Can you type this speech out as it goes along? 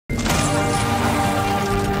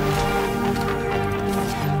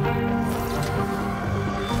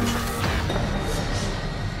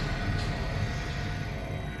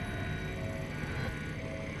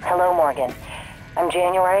Morgan. I'm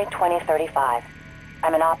January 2035.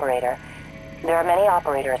 I'm an operator. There are many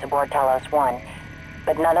operators aboard Talos 1,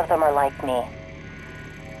 but none of them are like me.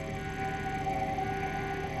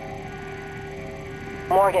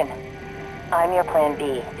 Morgan, I'm your plan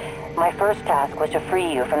B. My first task was to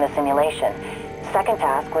free you from the simulation. Second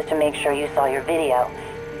task was to make sure you saw your video.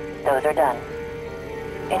 Those are done.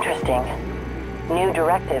 Interesting. New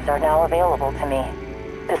directives are now available to me.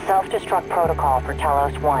 The self-destruct protocol for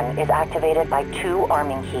Talos 1 is activated by 2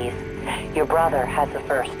 arming keys. Your brother has the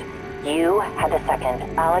first. You had the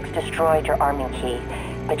second. Alex destroyed your arming key,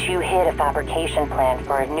 but you hid a fabrication plan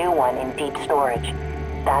for a new one in deep storage.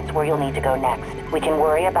 That's where you'll need to go next. We can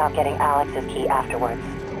worry about getting Alex's key afterwards.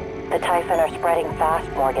 The Typhon are spreading fast,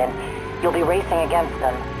 Morgan. You'll be racing against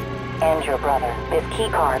them. And your brother. This key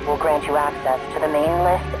card will grant you access to the main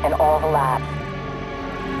list and all the labs.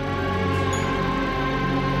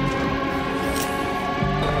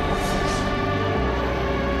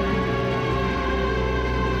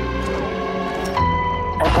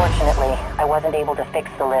 Unfortunately, I wasn't able to fix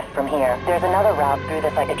the lift from here. There's another route through the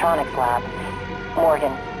Psychotronics lab.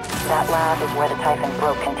 Morgan, that lab is where the Typhon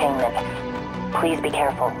broke containment. Please be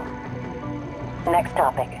careful. Next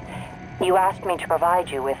topic. You asked me to provide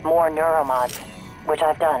you with more Neuromods, which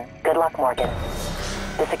I've done. Good luck, Morgan.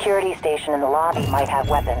 The security station in the lobby might have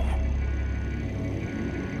weapons.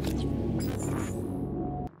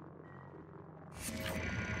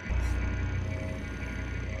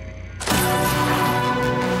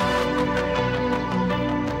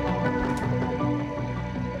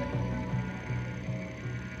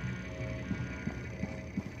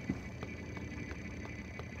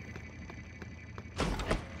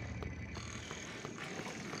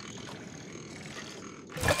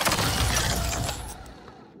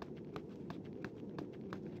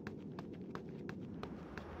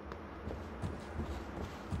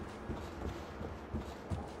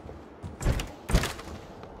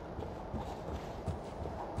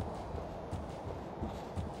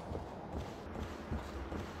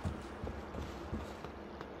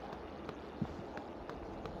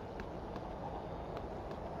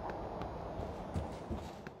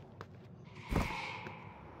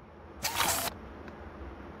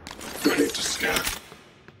 Ready to scan.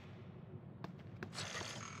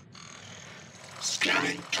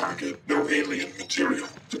 Scanning target. No alien material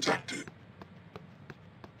detected.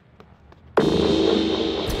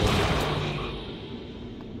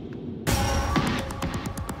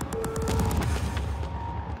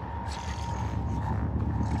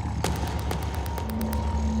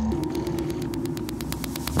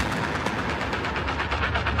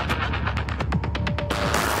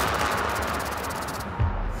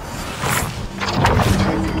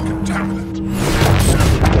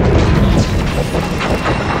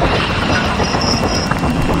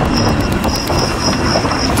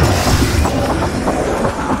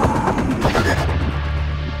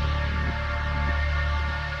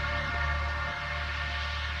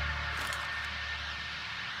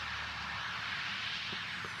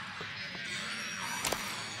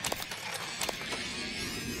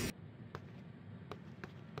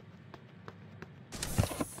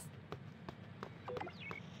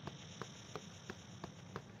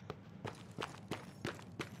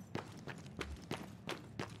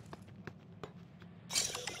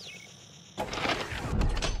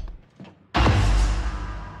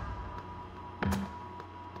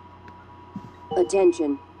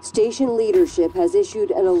 Attention. Station leadership has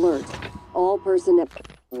issued an alert. All personnel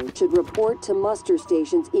should report to muster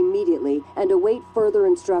stations immediately and await further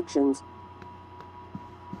instructions.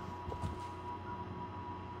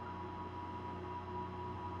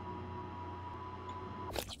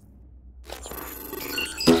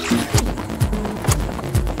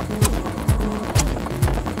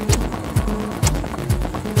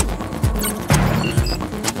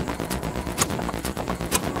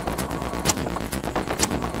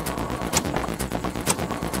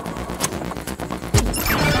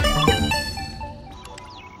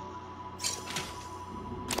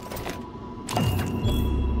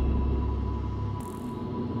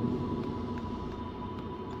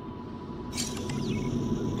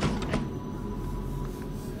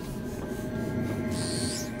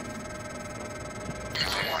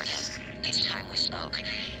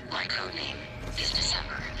 My codename is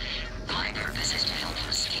December. My purpose is to help you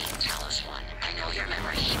escape Talos 1. I know your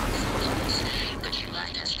memory shocks sometimes, but you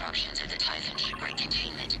left instructions at the Typhon shipwreck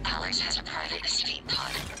containment. Alex has a private escape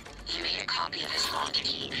pod. You made a copy of his log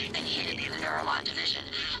key and hid it in the Neuromod division,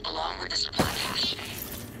 along with the supply cache.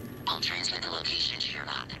 I'll transmit the location to your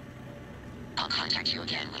lab. I'll contact you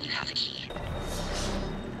again when you have the key.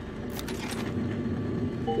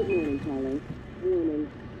 Good morning, Talos. Warning.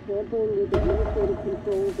 Tampering with administrative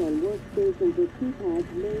controls on workstations or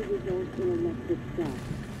keypads may result in electric shock.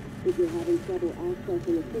 If you're having trouble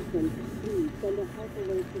accessing a system, please send a help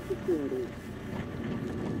alert to security.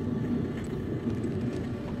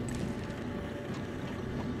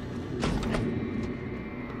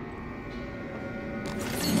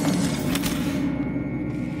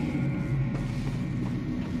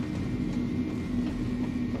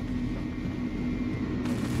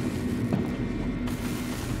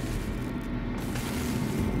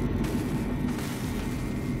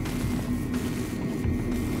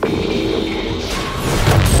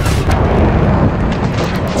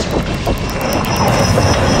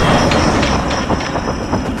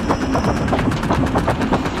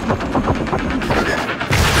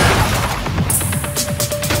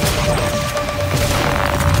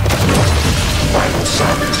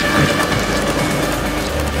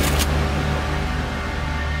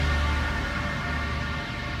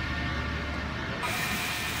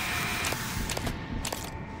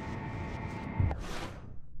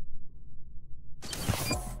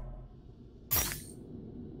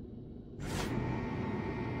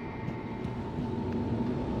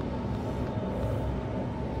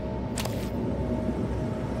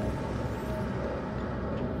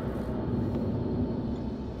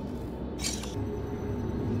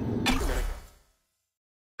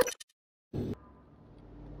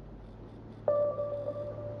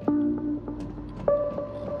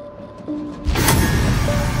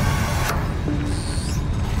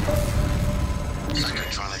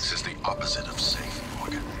 Psychotronics is the opposite of safe,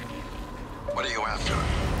 Morgan. What are you after?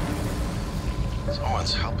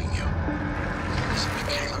 Someone's helping you. Is it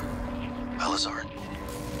Michaela? Belisar?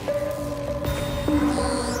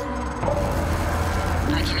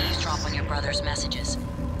 I can eavesdrop on your brother's messages.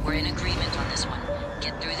 We're in agreement on this one.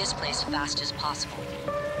 Get through this place fast as possible.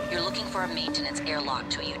 You're looking for a maintenance airlock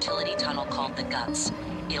to a utility tunnel called the G.U.T.S.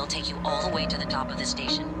 It'll take you all the way to the top of the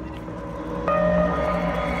station.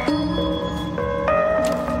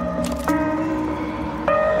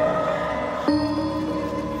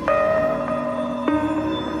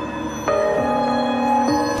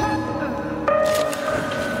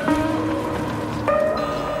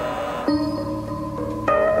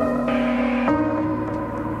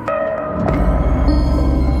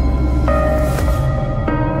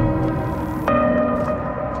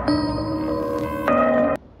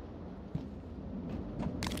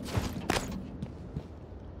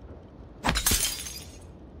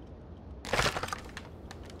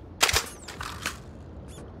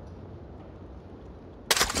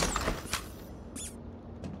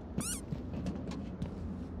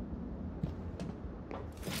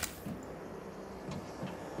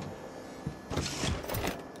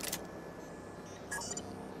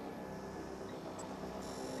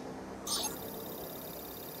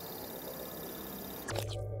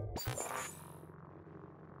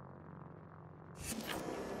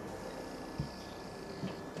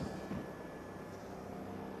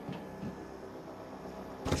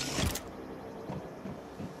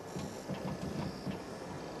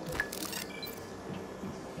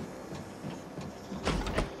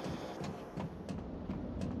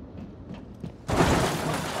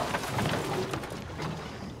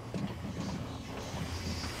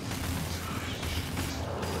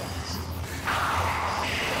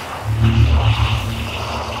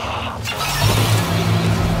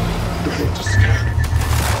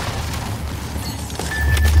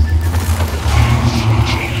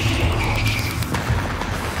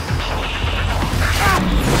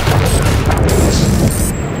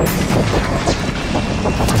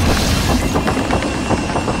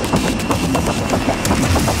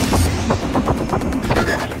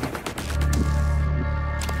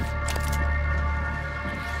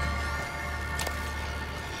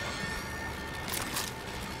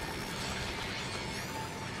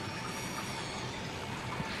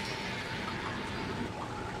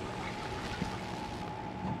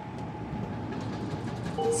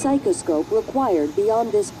 Psychoscope required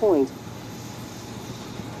beyond this point.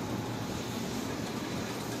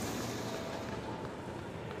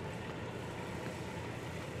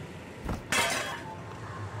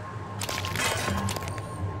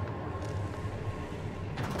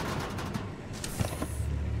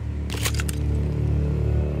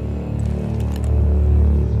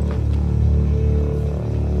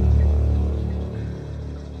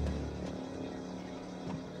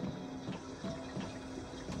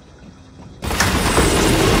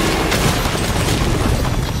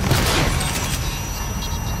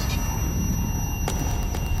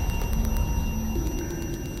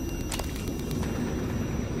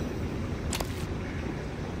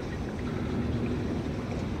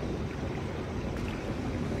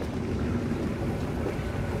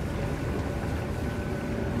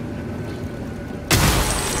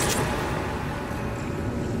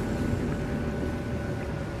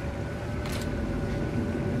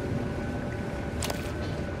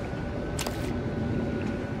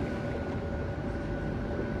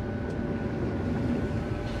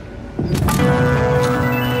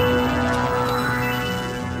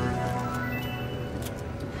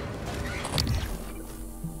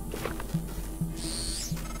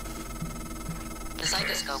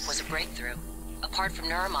 Psychoscope was a breakthrough. Apart from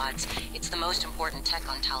Neuromods, it's the most important tech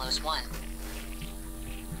on Talos 1.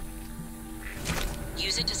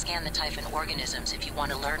 Use it to scan the Typhon organisms if you want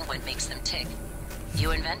to learn what makes them tick.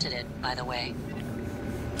 You invented it, by the way.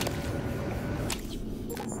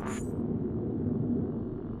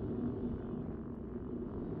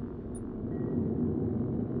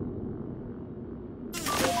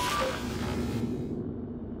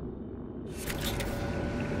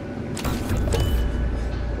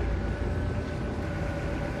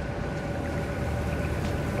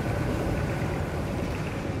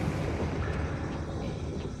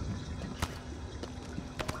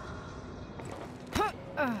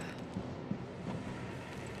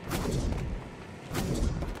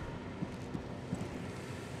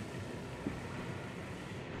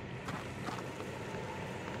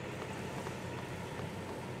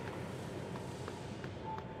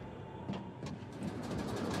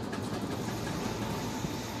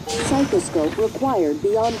 Psychoscope required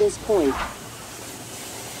beyond this point.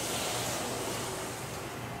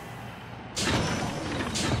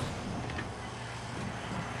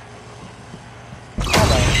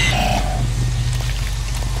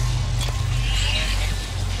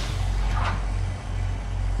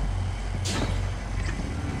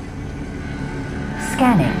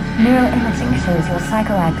 Scanning. Neuroimaging shows your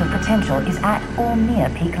psychoactive potential is at or near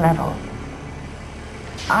peak level.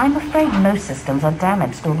 I'm afraid most systems are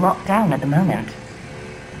damaged or locked down at the moment.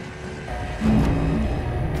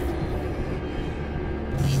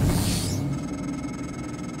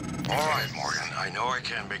 All right, Morgan. I know I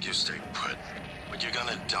can't make you stay put, but you're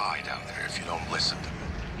gonna die down there if you don't listen to me.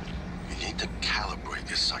 You need to calibrate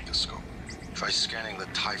your psychoscope. Try scanning the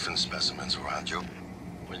Typhon specimens around you.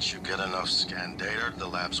 Once you get enough scan data, the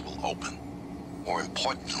labs will open. More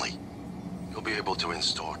importantly, you'll be able to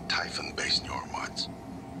install Typhon-based Neuromods.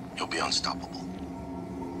 You'll be unstoppable.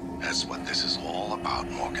 That's what this is all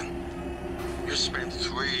about, Morgan. You spent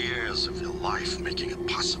 3 years of your life making it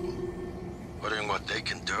possible. Putting what they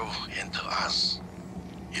can do into us.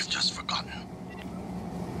 You've just forgotten.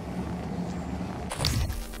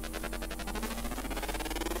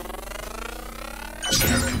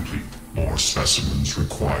 Scan complete. More specimens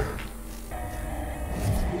required.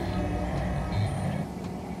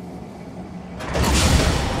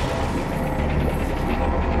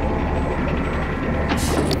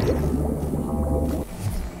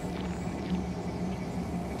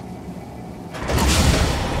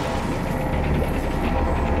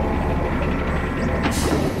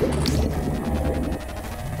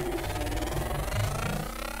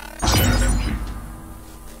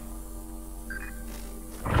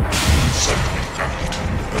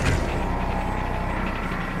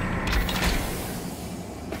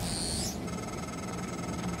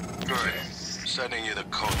 Sending you the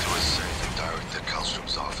code to a safe and direct to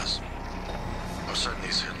Kelstrup's office. I'm certain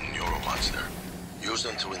he's hidden Neuromods there. Use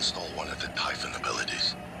them to install one of the Typhon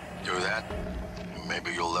abilities. Do that,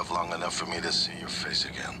 maybe you'll live long enough for me to see your face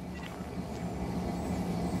again.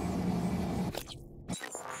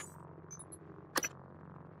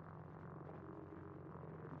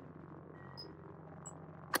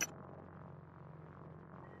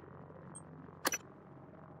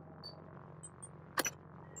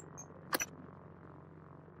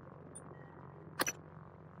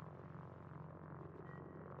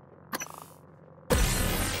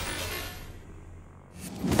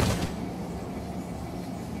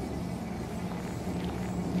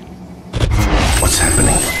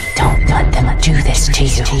 Don't let them do this to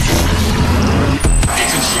you.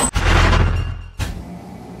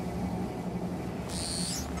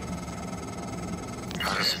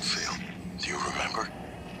 How does it feel? Do you remember?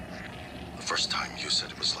 The first time you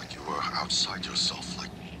said it was like you were outside yourself,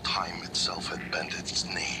 like time itself had bent its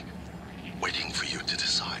knee, waiting for you to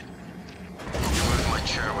decide. You moved my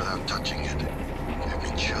chair without touching it. Gave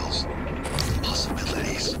me chills.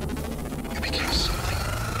 Possibilities. You became something.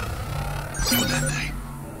 So that day,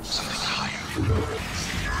 something higher. I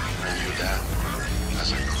knew that,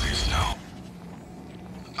 as I believe now.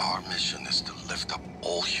 Our mission is to lift up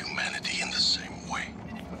all humanity in the same way.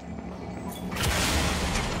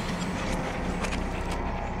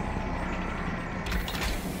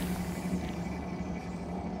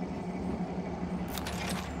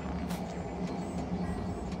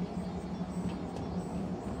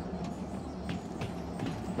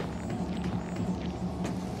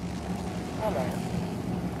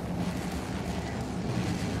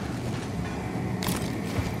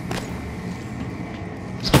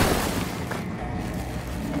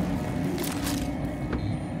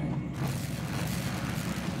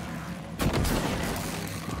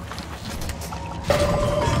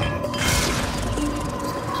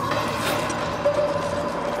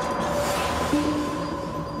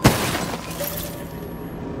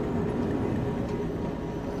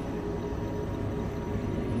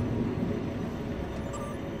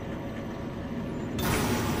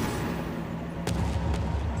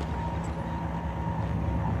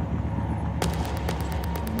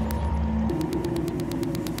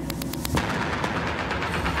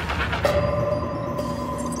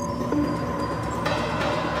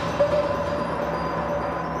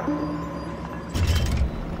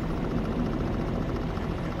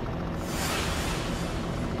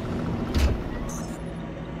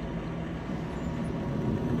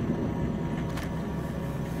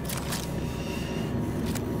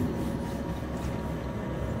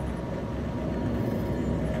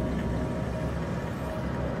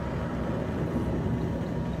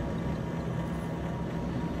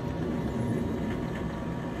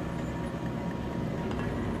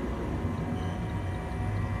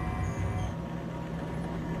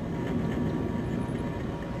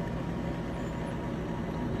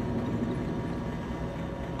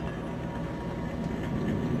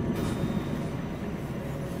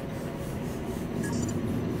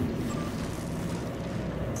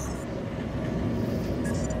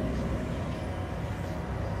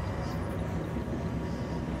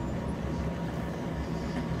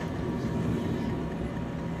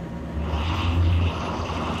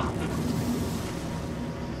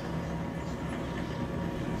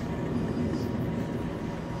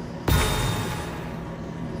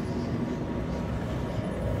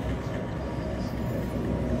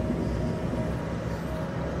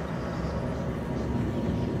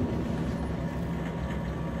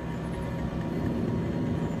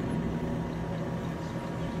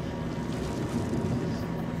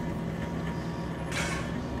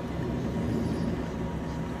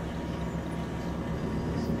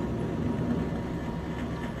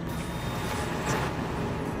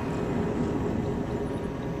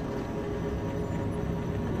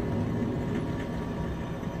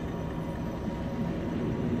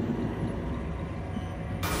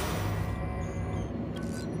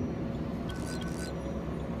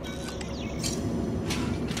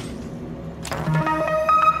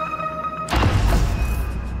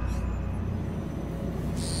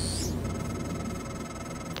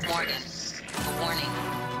 Morgan, a warning.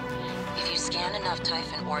 If you scan enough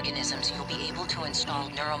Typhon organisms, you'll be able to install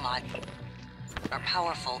Neuromods. Are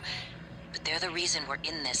powerful, but they're the reason we're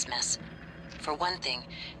in this mess. For one thing,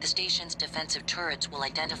 the station's defensive turrets will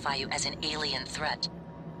identify you as an alien threat.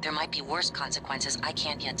 There might be worse consequences I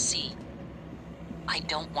can't yet see. I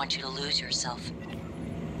don't want you to lose yourself.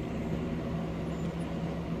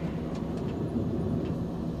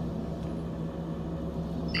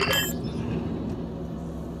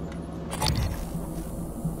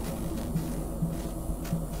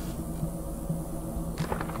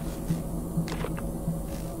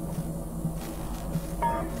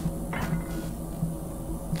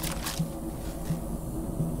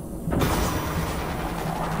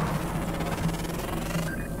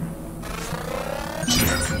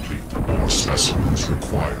 More specimens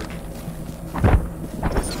required.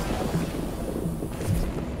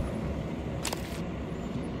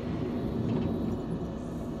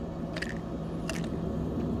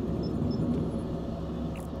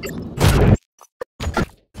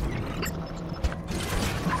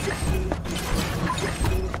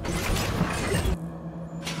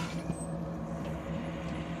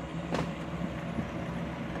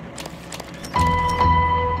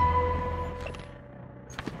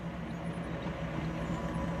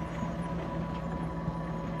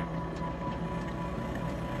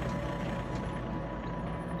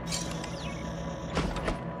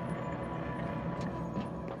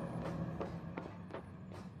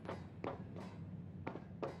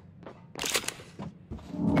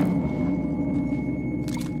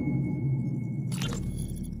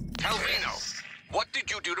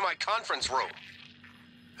 Do to my conference room.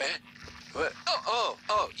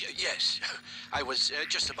 Yes. I was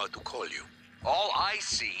just about to call you. All I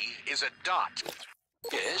see is a dot.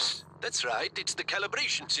 Yes, that's right. It's the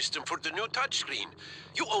calibration system for the new touchscreen.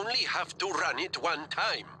 You only have to run it one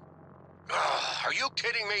time. Are you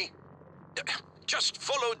kidding me? Just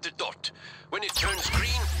follow the dot. When it turns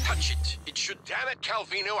green, touch it. It should... Damn it,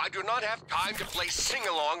 Calvino, I do not have time to play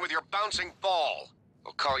sing-along with your bouncing ball.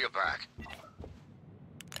 I'll call you back.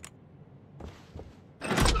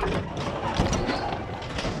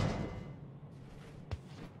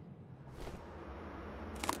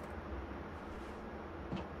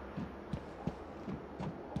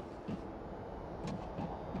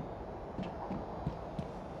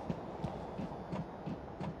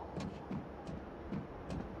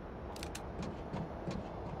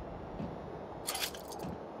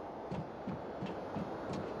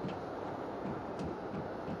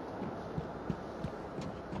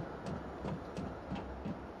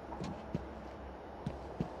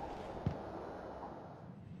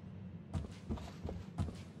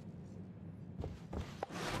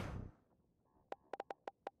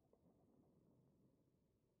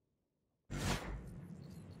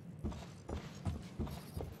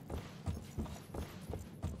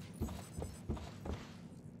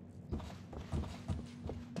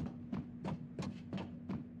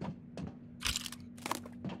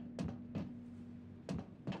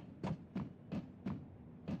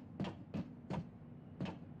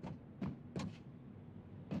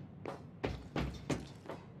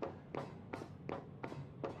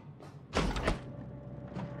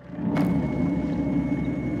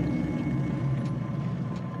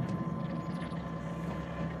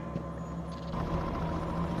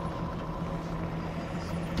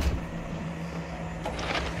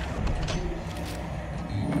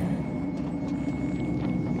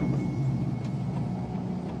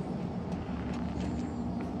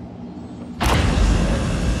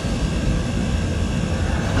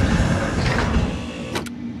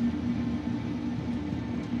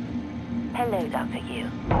 Hello, Dr. Yu.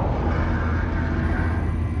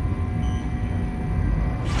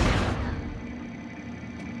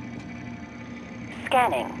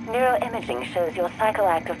 Scanning. Neuroimaging shows your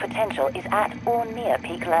psychoactive potential is at or near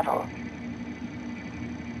peak level.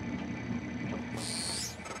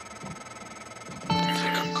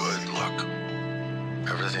 Take a good look.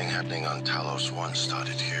 Everything happening on Talos 1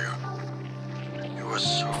 started here. You were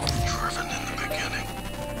so driven in the beginning.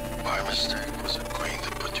 My mistake was agreeing to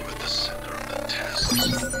put you at the center of the test.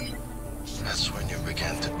 That's when you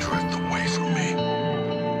began to drift away from me.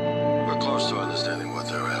 We're close to understanding what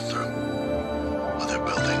they're after. What they're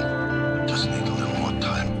building. Just need a little more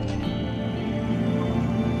time.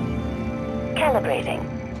 Calibrating.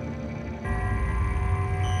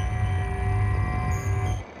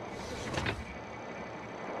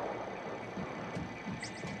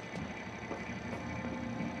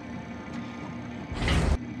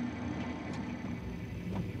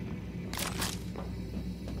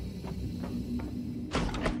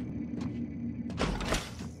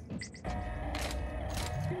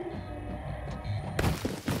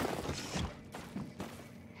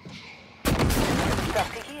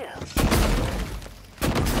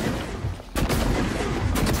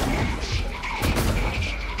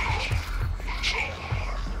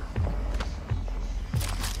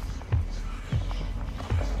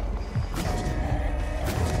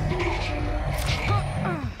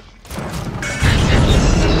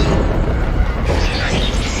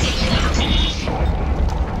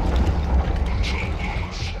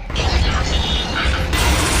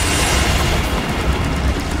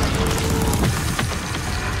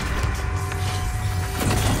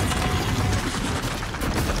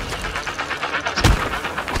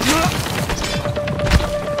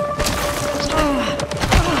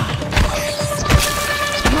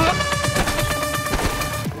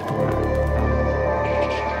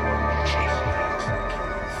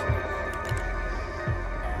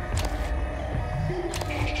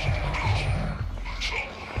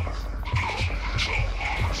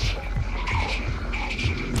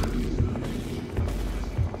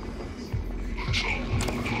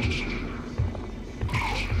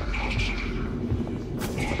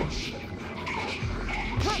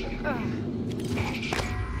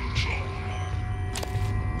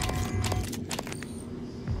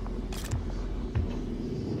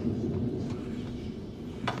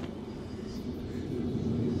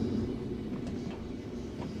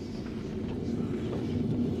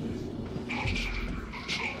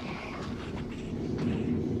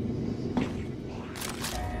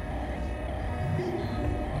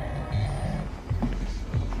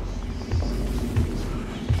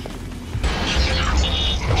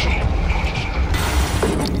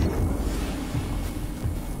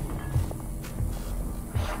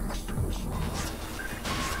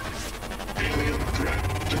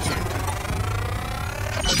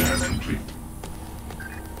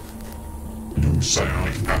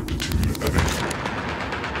 Psionic aptitude available.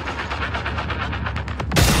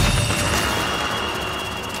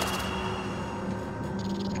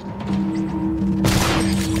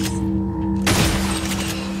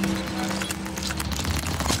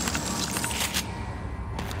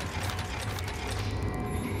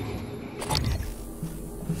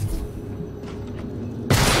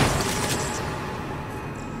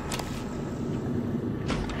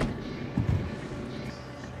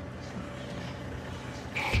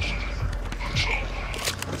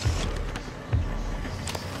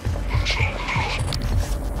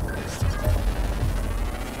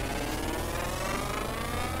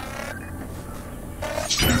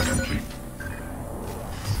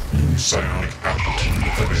 Psionic aptitude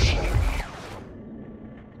available.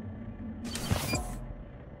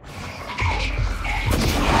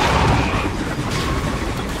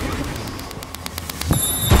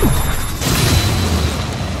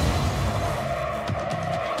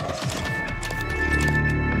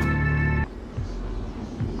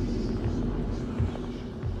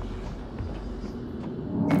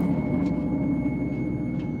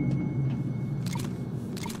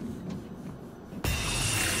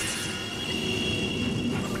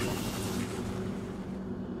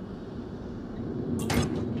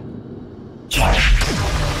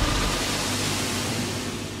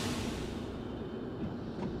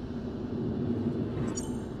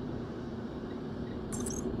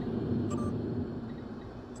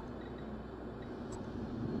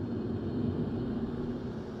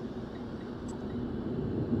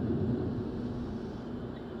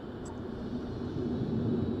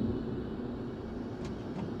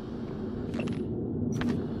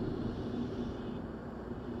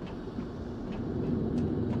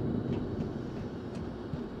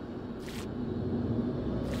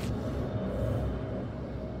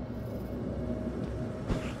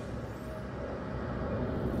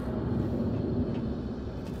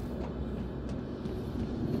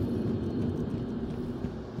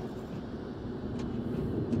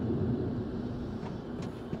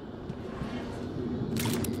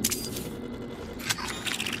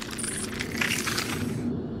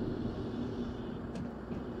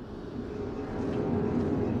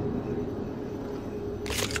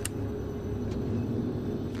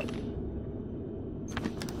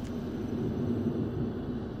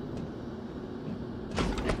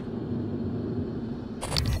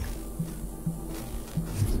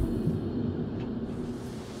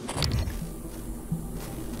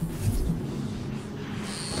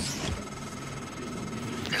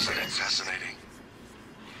 Isn't it fascinating?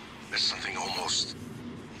 There's something almost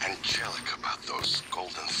angelic about those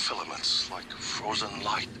golden filaments, like frozen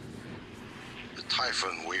light. The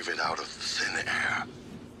Typhon weave it out of thin air.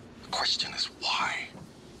 The question is why?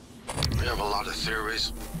 We have a lot of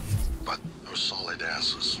theories, but no solid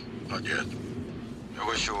answers. Not yet. I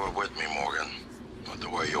wish you were with me, Morgan. Not the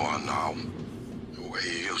way you are now. The way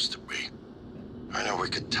you used to be. I know we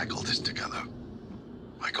could tackle this together.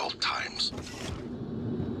 Like old times.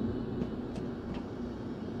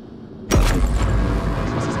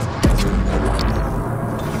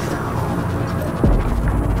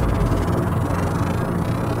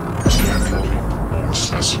 More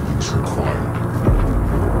specimens required.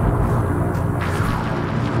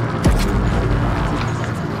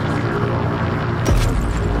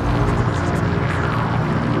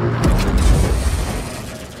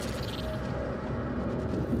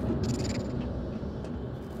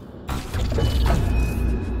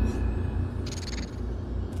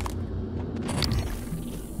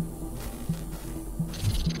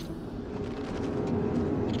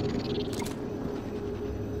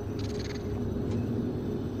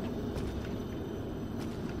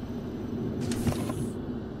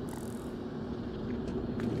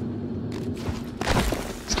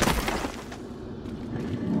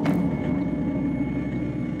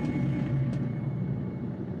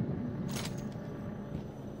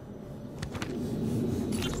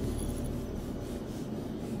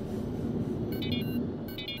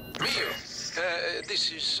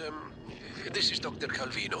 this is Dr.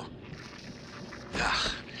 Calvino.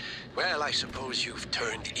 Ah, well, I suppose you've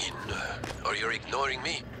turned in, or you're ignoring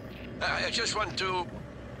me. I just want to...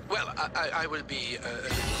 Well, I will be a little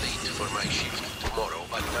late for my shift tomorrow,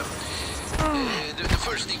 but the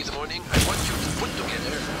first thing in the morning, I want you to put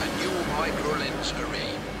together a new micro-lens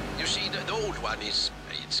array. You see, the old one it's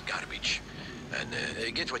garbage. And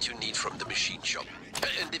get what you need from the machine shop.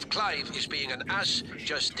 And if Clive is being an ass,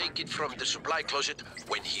 just take it from the supply closet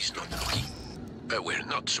when he's not looking. We're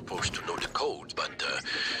not supposed to know the code, but,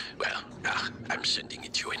 well, I'm sending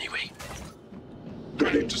it to you anyway.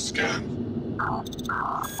 Ready to scan.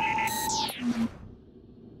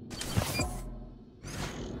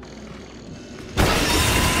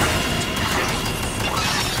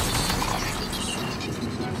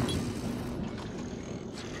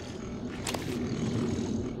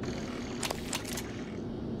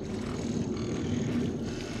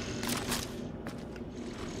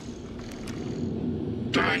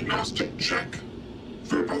 Diagnostic check.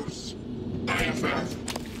 Verbose. IFF.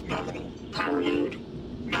 Nominal. Power load.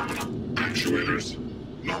 Nominal. Actuators.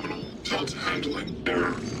 Nominal. Tilt handling.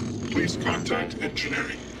 Error. Please contact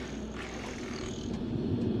engineering.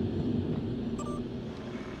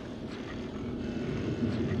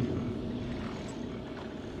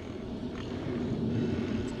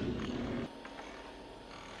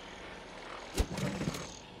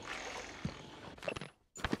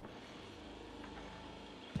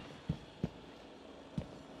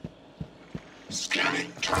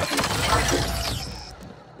 Scanning target.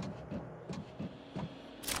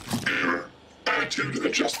 Error. Attitude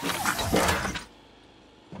adjustment required.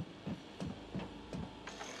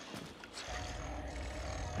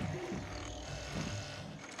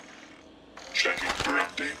 Checking for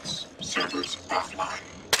updates. Servers offline.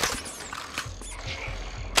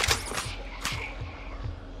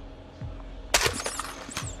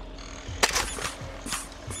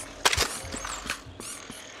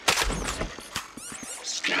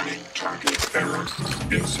 Scanning target error.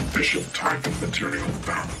 Insufficient Typhon material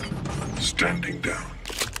found. Standing down.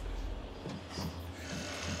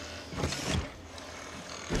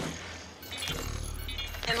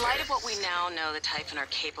 In light of what we now know the Typhon are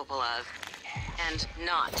capable of, and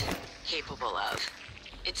not capable of,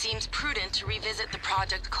 it seems prudent to revisit the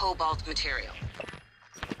Project Cobalt material.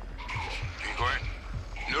 Inquiry?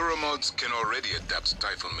 Neuromods can already adapt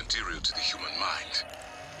Typhon material to the human mind.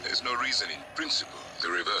 There's no reason in principle the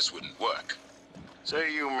reverse wouldn't work.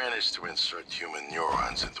 Say you managed to insert human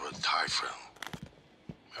neurons into a Typhon.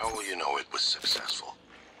 How will you know it was successful?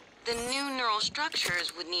 The new neural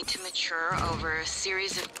structures would need to mature over a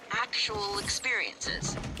series of actual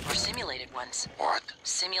experiences, or simulated ones. What?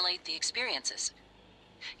 Simulate the experiences.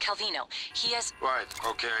 Calvino, he has... Right,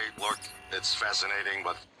 okay, look, it's fascinating,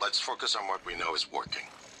 but let's focus on what we know is working.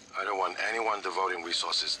 I don't want anyone devoting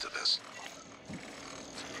resources to this.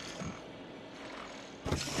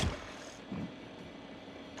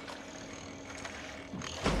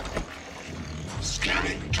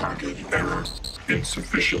 Scanning target error.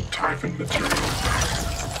 Insufficient Typhon material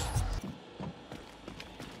found.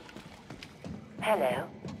 Hello.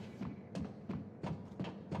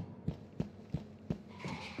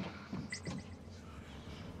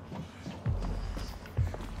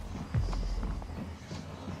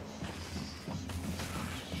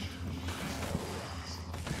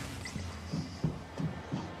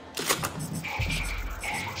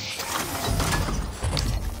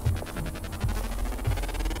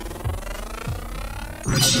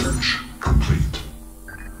 Research complete.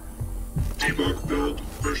 Debug build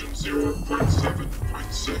version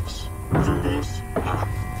 0.7.6. Verbose on.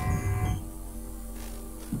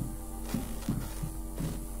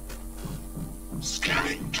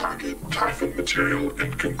 Scanning target Typhon material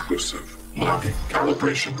inconclusive. Logging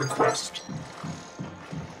calibration request.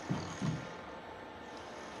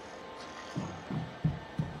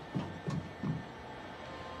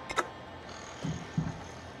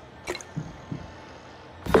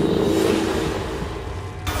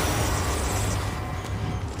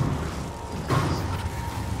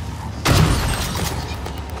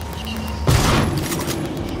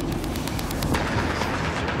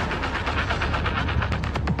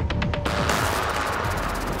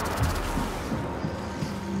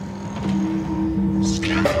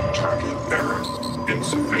 Scanning target error.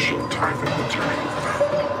 Insufficient Typhon material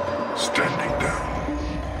found. Standing down.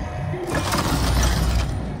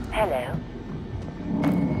 Hello.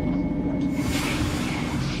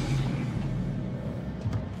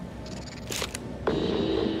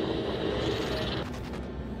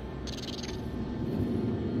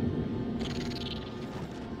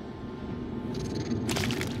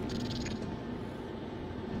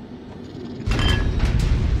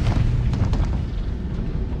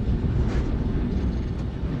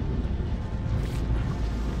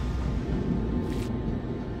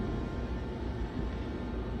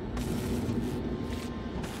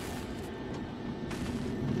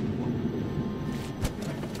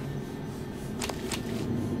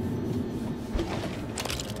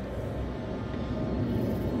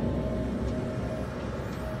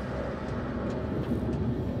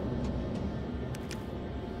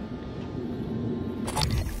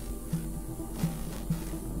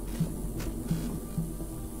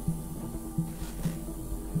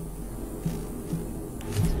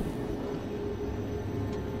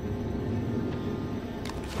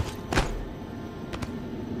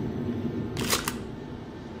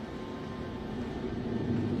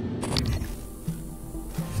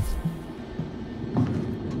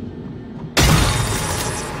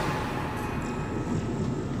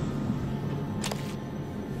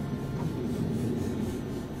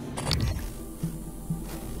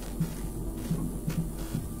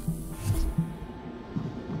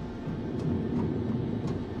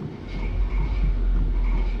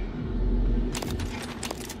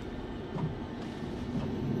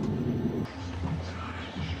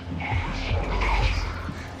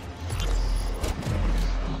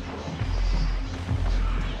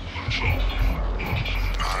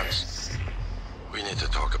 need to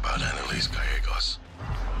talk about Annalise Gallegos.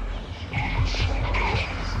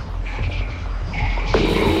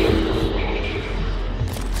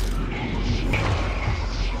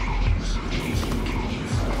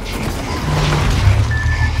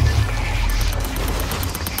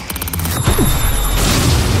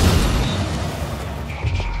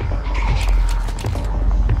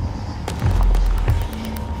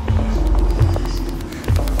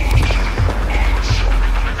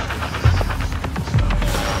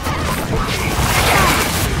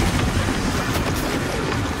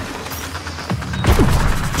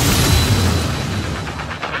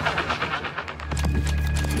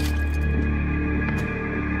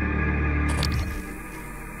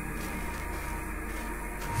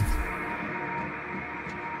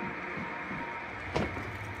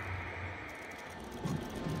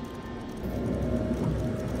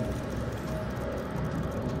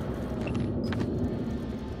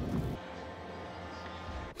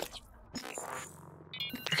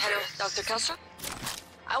 Dr. Kelstrup?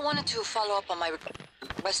 I wanted to follow up on my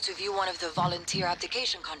request to view one of the volunteer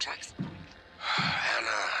application contracts. Anna,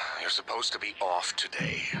 you're supposed to be off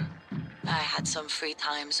today. I had some free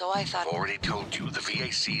time, so I thought... I've already told you, the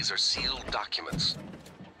VACs are sealed documents.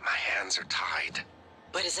 My hands are tied.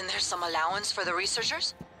 But isn't there some allowance for the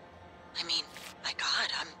researchers? I mean, my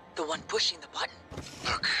God, I'm the one pushing the button.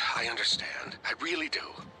 Look, I understand. I really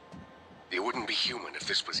do. You wouldn't be human if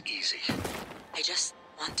this was easy. I just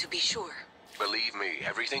want to be sure. Believe me,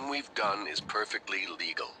 everything we've done is perfectly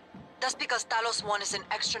legal. That's because Talos 1 is in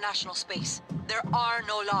extra-national space. There are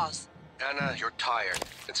no laws. Anna, you're tired.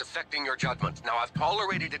 It's affecting your judgment. Now, I've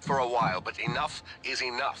tolerated it for a while, but enough is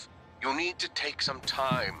enough. You need to take some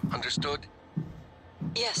time, understood?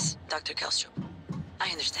 Yes, Dr. Kelstrup. I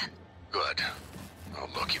understand. Good. Oh,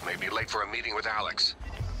 look, you may be late for a meeting with Alex.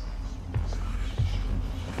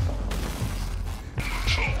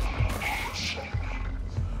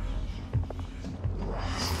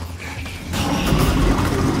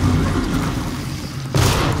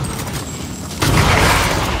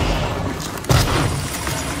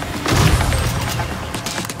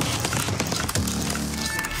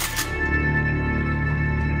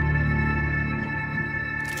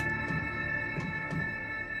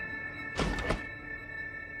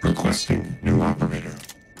 Requesting new operator.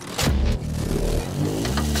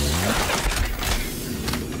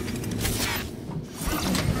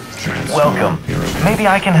 Welcome. Maybe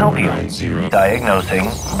I can help you. Diagnosing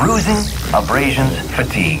bruising, abrasions,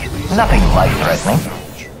 fatigue. Nothing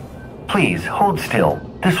life-threatening. Please, hold still.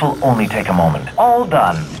 This will only take a moment. All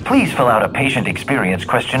done. Please fill out a patient experience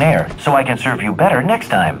questionnaire so I can serve you better next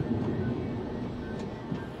time.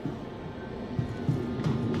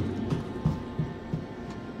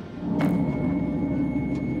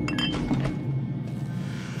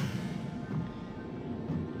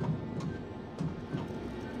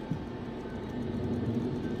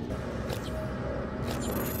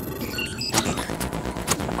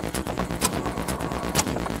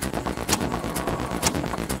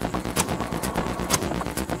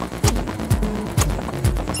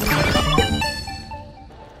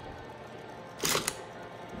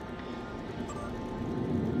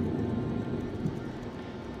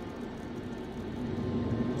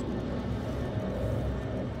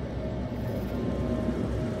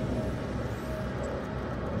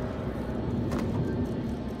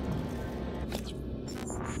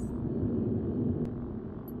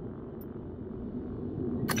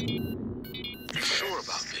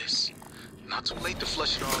 Too late to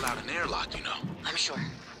flush it all out in airlock, you know. I'm sure.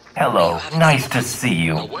 Hello, nice to see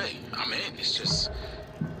you. No way. I'm in. It's just...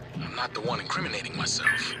 I'm not the one incriminating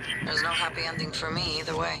myself. There's no happy ending for me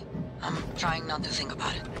either way. I'm trying not to think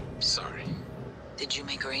about it. Sorry. Did you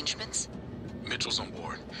make arrangements? Mitchell's on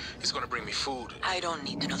board. He's gonna bring me food. I don't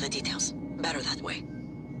need to know the details. Better that way.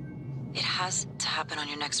 It has to happen on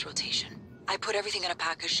your next rotation. I put everything in a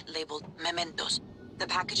package labeled Mementos. The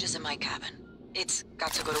package is in my cabin. It's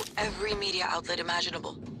got to go to every media outlet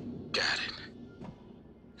imaginable. Got it.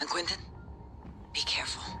 And Quentin, be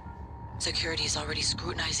careful. Security is already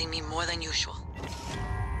scrutinizing me more than usual.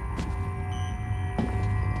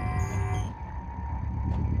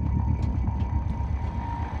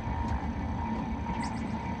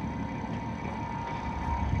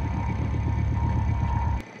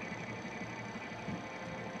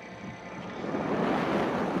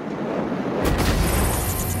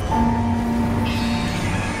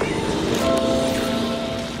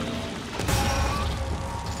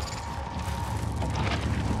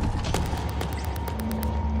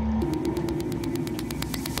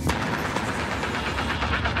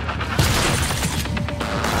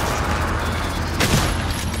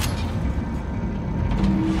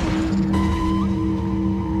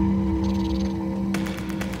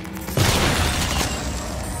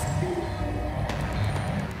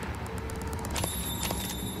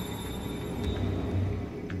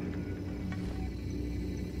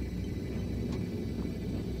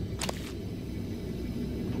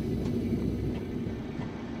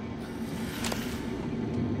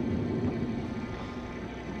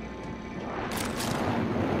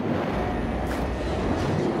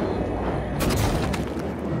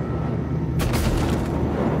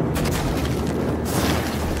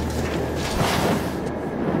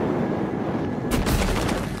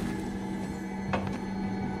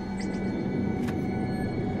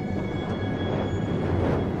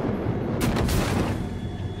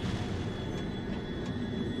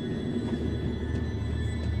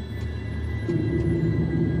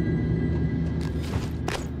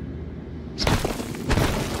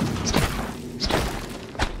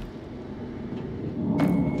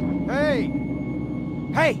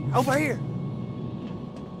 Hey, over here!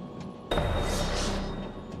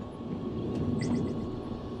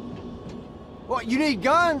 What, you need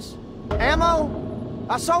guns? Ammo?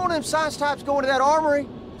 I saw one of them science types go into that armory.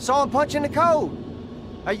 Saw him punching the code.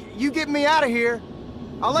 You get me out of here,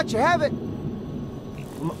 I'll let you have it.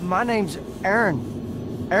 My name's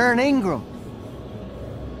Aaron. Aaron Ingram.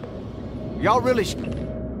 Y'all really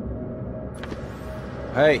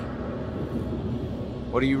Hey.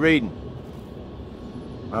 What are you reading?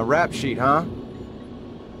 A rap sheet, huh?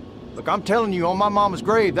 Look, I'm telling you, on my mama's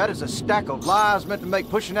grave, that is a stack of lies meant to make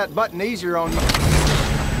pushing that button easier on you.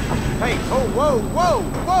 Hey, oh, whoa, whoa,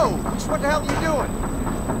 whoa! Just what the hell are you doing?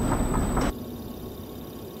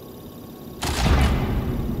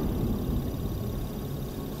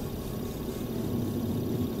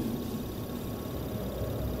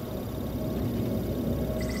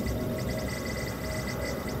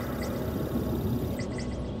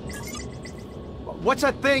 What's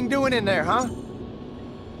that thing doing in there, huh?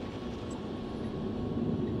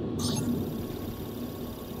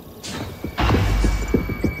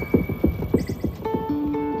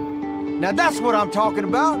 Now that's what I'm talking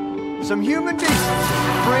about. Some human decency,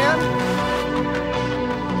 friend.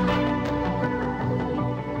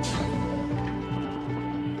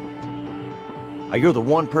 You're the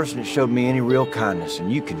one person that showed me any real kindness,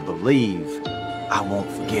 and you can believe I won't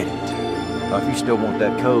forget it. If you still want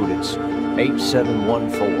that code, it's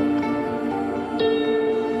 8714.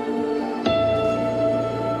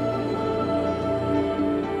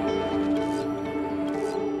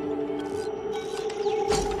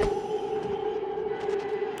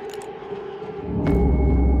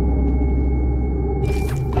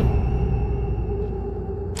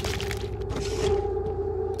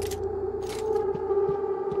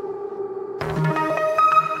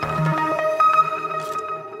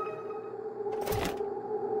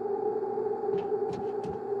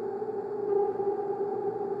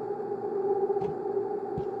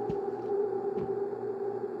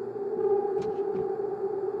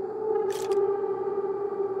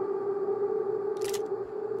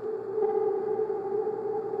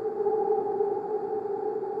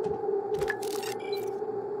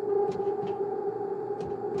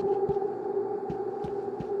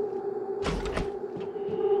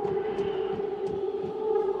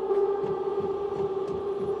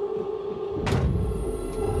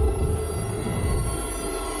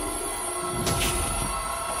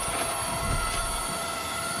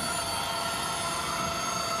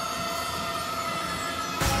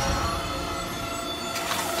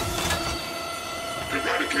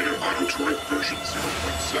 Version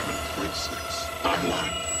 0.7.6.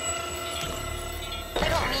 Online. I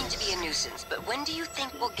don't mean to be a nuisance, but when do you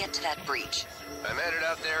think we'll get to that breach? I'm headed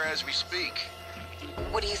out there as we speak.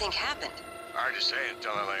 What do you think happened? Hard to say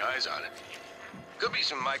until I lay eyes on it. Could be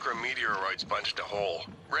some micrometeoroids punched a hole.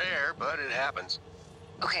 Rare, but it happens.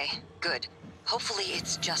 Okay, good. Hopefully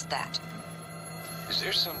it's just that. Is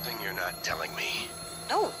there something you're not telling me?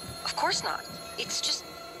 No, of course not. It's just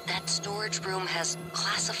that storage room has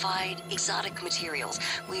classified exotic materials.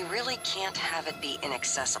 We really can't have it be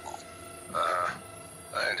inaccessible.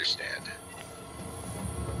 I understand.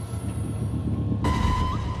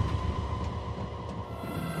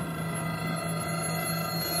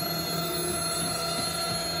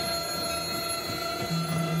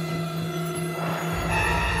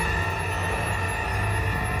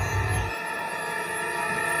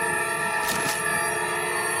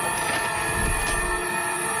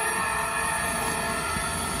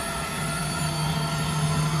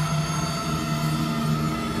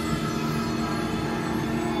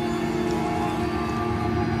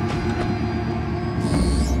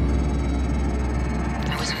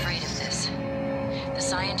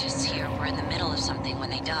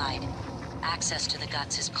 Access to the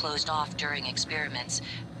guts is closed off during experiments.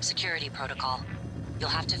 Security protocol. You'll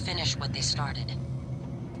have to finish what they started.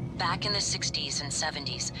 Back in the 60s and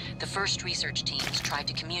 70s, the first research teams tried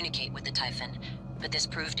to communicate with the Typhon, but this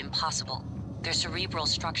proved impossible. Their cerebral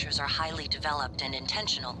structures are highly developed and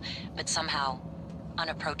intentional, but somehow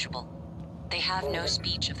unapproachable. They have no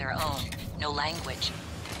speech of their own, no language.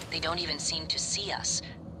 They don't even seem to see us.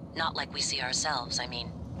 Not like we see ourselves, I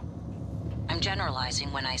mean. I'm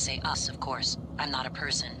generalizing when I say us, of course. I'm not a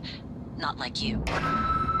person. Not like you.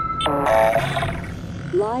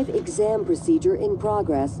 Live exam procedure in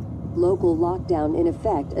progress. Local lockdown in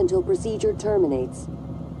effect until procedure terminates.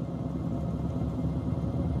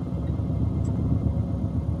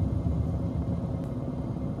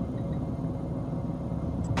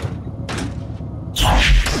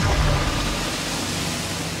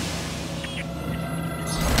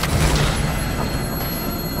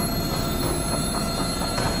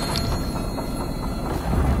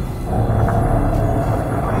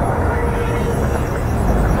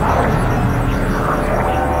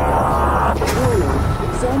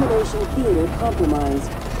 Examination theater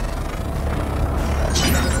compromised.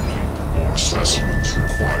 More specimens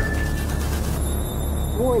required.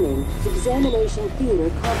 Warning, examination theater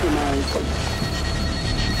compromised.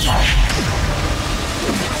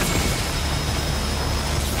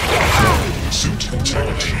 Suit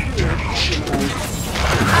integrity damaged.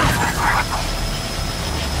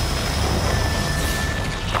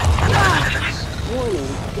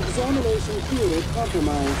 Warning, examination theater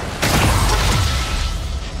compromised.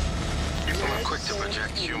 People are quick to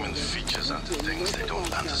project human features onto things they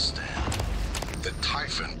don't understand. The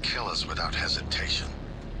Typhon kill us without hesitation.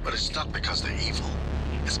 But it's not because they're evil.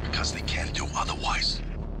 It's because they can't do otherwise.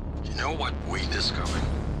 You know what we discovered?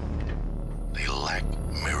 They lack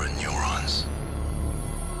mirror neurons.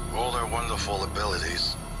 All their wonderful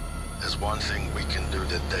abilities, there's one thing we can do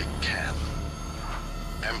that they can't.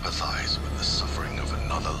 Empathize with the suffering of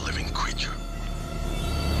another living creature.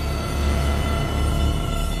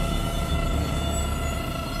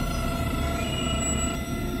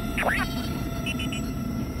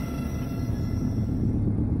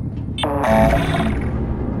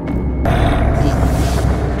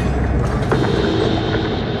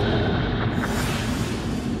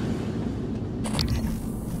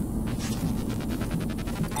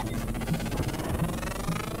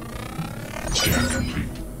 Scan complete.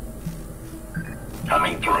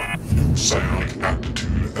 Coming through. New psionic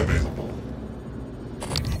aptitude available.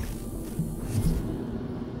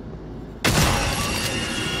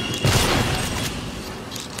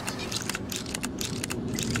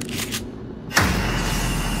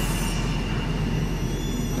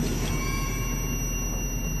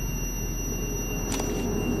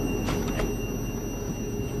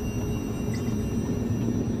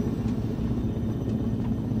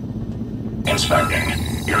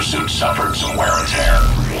 Inspecting. Your suit suffered some wear and tear.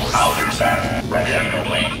 How fix that? Ready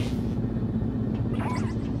complete.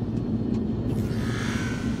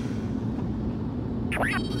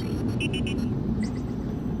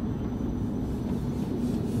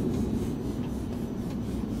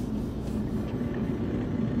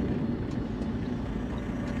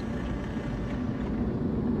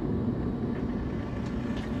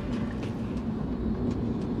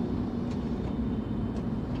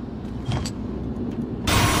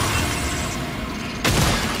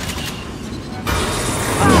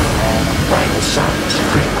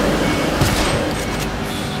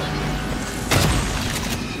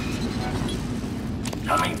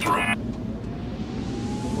 Coming through.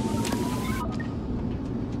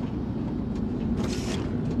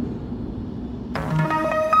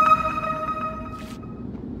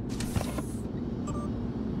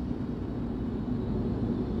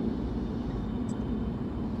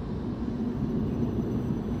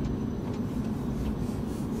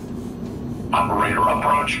 Operator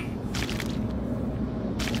approach.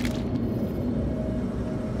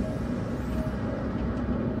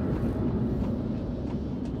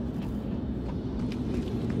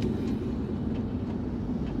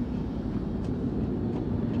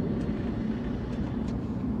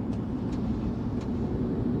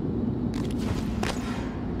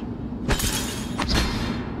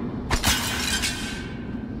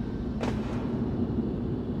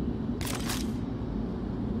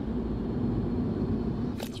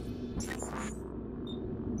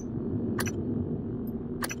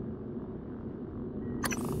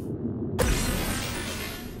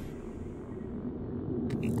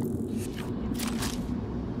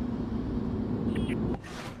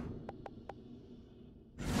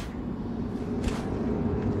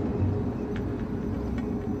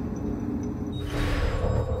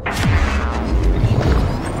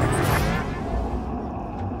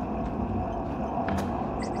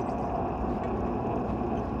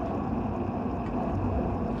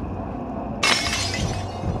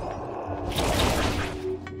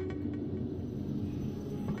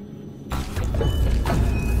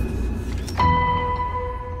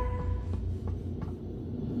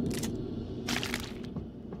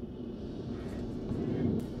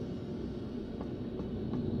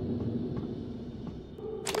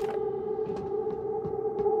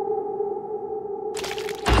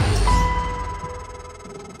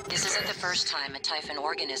 First time a Typhon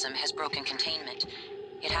organism has broken containment.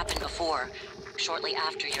 It happened before, shortly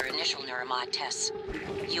after your initial Neuromod tests.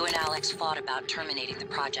 You and Alex fought about terminating the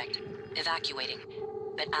project, evacuating,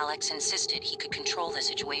 but Alex insisted he could control the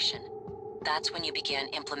situation. That's when you began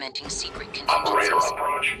implementing secret contingencies,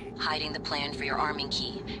 hiding the plan for your arming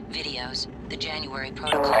key, videos, the January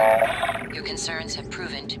protocol. Your concerns have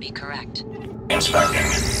proven to be correct.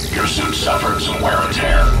 Inspecting. Your suit suffered some wear and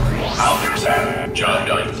tear. I'll fix that. Job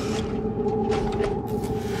done.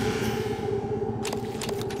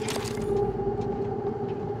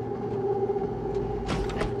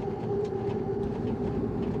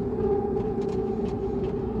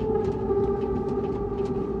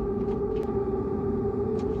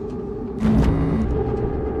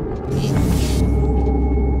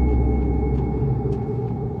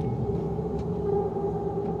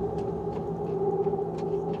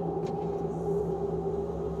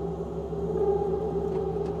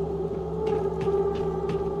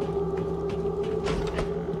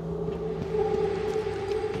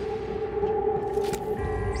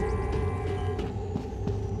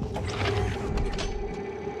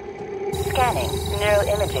 scanning,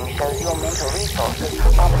 neuroimaging shows your mental resources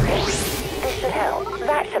are depleted. This should help.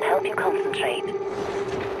 That should help you concentrate.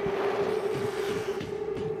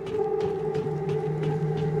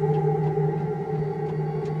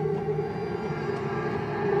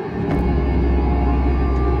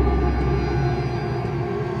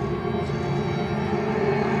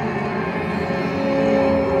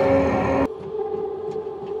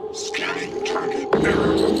 Scanning target.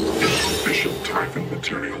 Error. Insufficient Typhon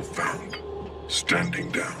material found. Standing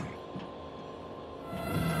down.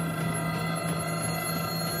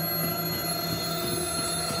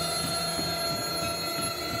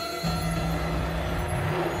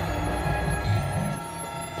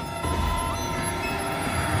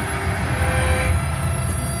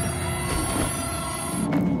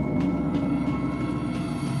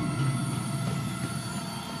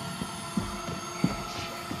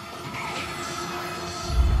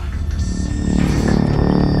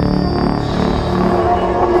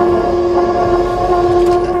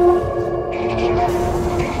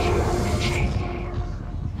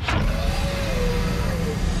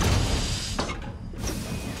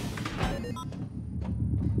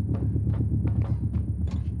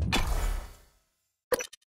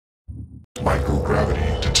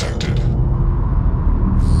 Microgravity detected.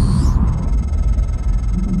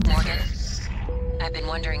 Morgan, I've been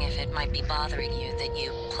wondering if it might be bothering you that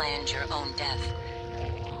you planned your own death.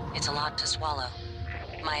 It's a lot to swallow.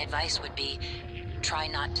 My advice would be, try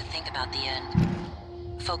not to think about the end.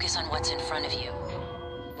 Focus on what's in front of you.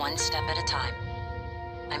 One step at a time.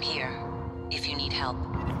 I'm here, if you need help.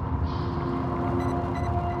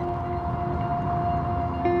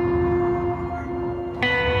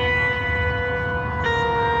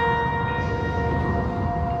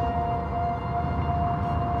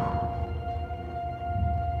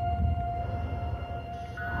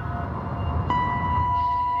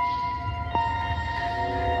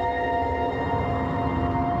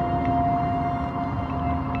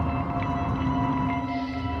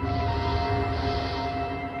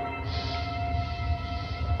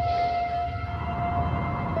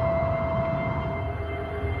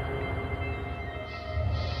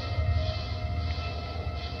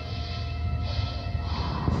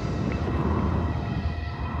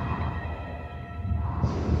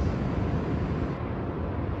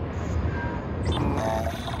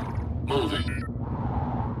 Moving.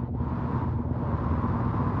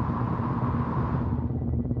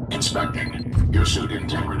 Inspecting. Your suit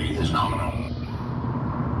integrity is nominal.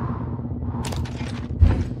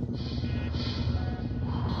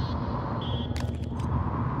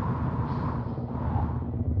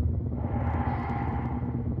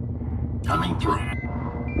 Coming through.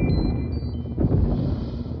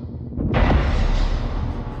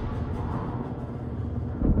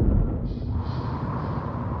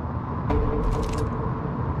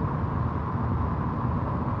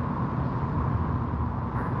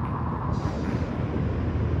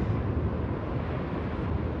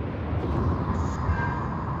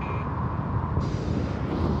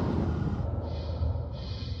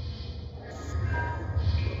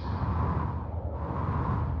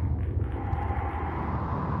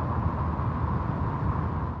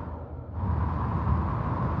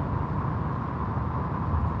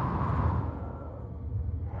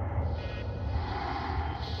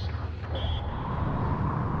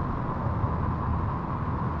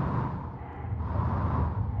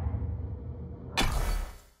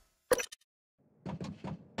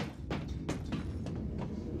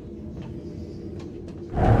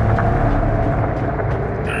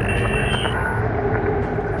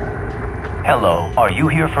 Hello, are you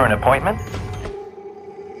here for an appointment?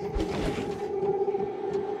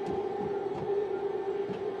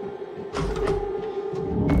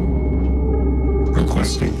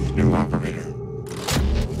 Requesting new operator.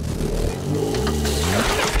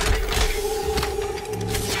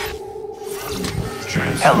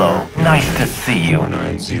 Hello, nice to see you.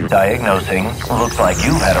 Diagnosing. Looks like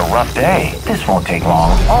you've had a rough day. This won't take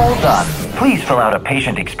long. All done. Please fill out a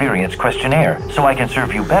patient experience questionnaire so I can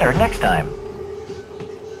serve you better next time.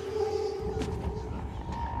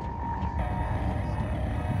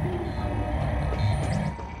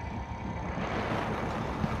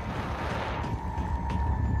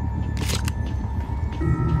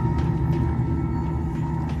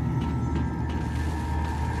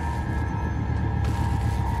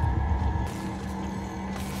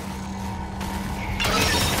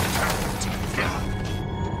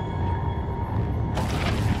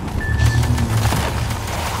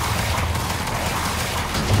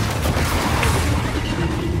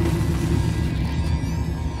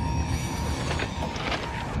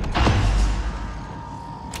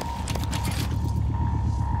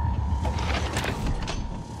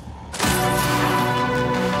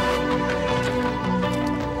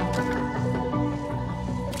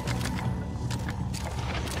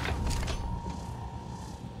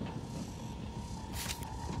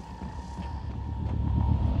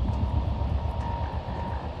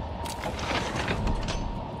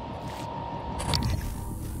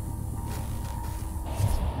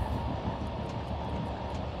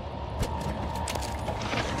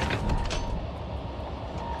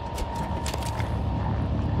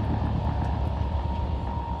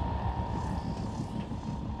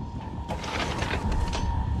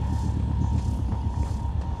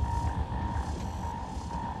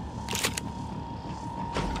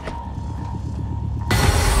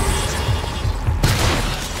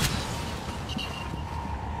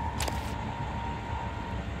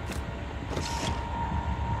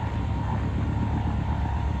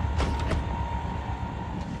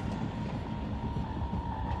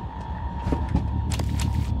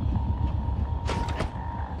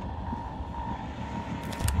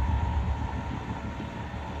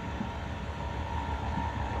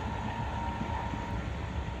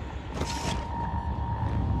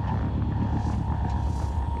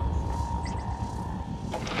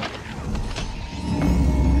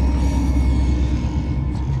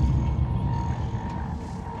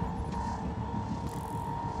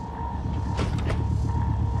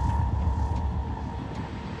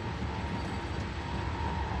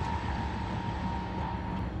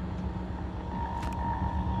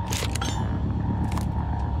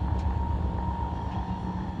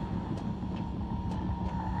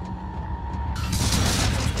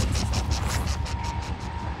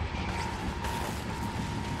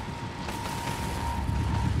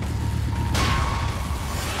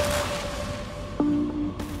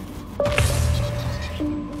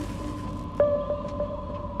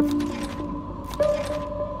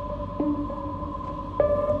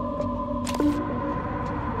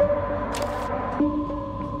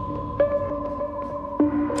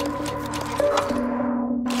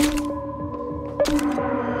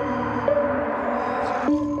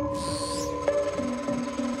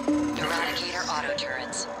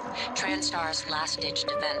 Avatar's last-ditch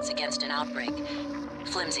defense against an outbreak.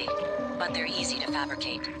 Flimsy, but they're easy to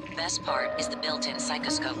fabricate. Best part is the built-in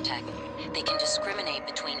Psychoscope tech. They can discriminate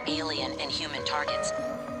between alien and human targets.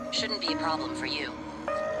 Shouldn't be a problem for you,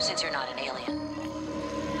 since you're not an alien.